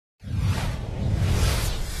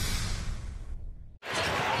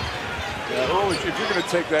always, if you're going to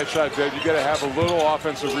take that shot, Dave, you got to have a little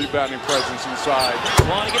offensive rebounding presence inside.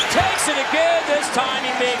 Swanigan takes it again. This time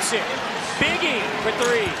he makes it. Biggie for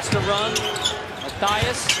three. It's the run.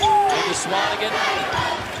 Matthias into Swanigan.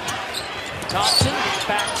 Thompson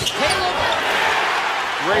back to Caleb.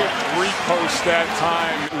 Great repost that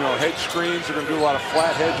time. You know, hedge screens are going to do a lot of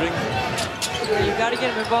flat hedging. Yeah, you got to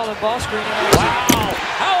get him involved in ball screening. Wow!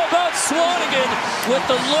 How about Swanigan with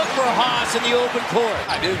the look for Haas in the open court?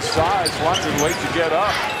 Inside, Swanigan late to get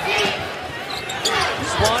up.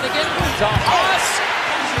 Swanigan to Haas.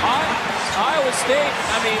 Iowa State,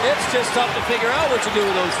 I mean, it's just tough to figure out what to do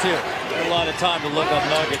with those two. A lot of time to look up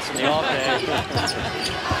nuggets in the off day.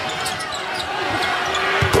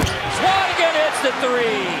 Swanigan hits the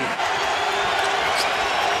three.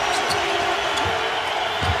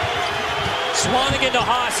 Swanigan to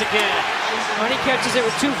Haas again. When he catches it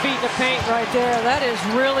with 2 feet in the paint right there, that is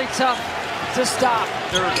really tough to stop.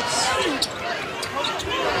 Nervous.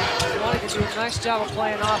 Swanigan doing a nice job of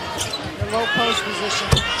playing off the low post position.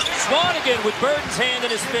 Swanigan with Burton's hand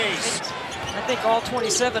in his face. I think all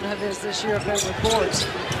 27 of his this year have been with boards.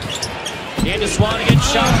 Into Swanigan,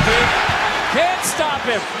 shot big. Can't stop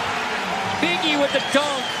him. Biggie with the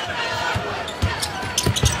dunk.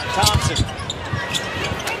 Thompson.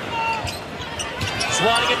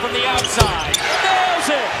 Swanigan from the outside. Nails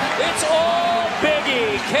it. It's all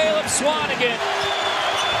Biggie. Caleb Swanigan.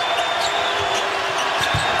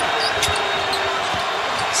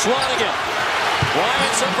 Swanigan.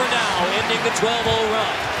 Ryerson for now, ending the 12-0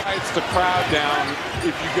 run. It's the crowd down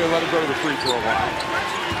if you go let him go to the free throw line.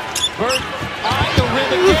 Burton eyeing the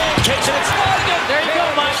rim again. Takes it. It's Swanigan. There you go,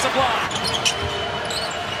 Mike Supply.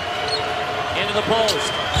 Into the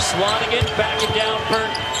post. Swanigan backing down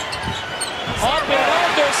Burton. Up and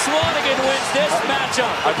under. Swanigan wins this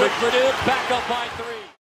matchup. Purdue back up by 3.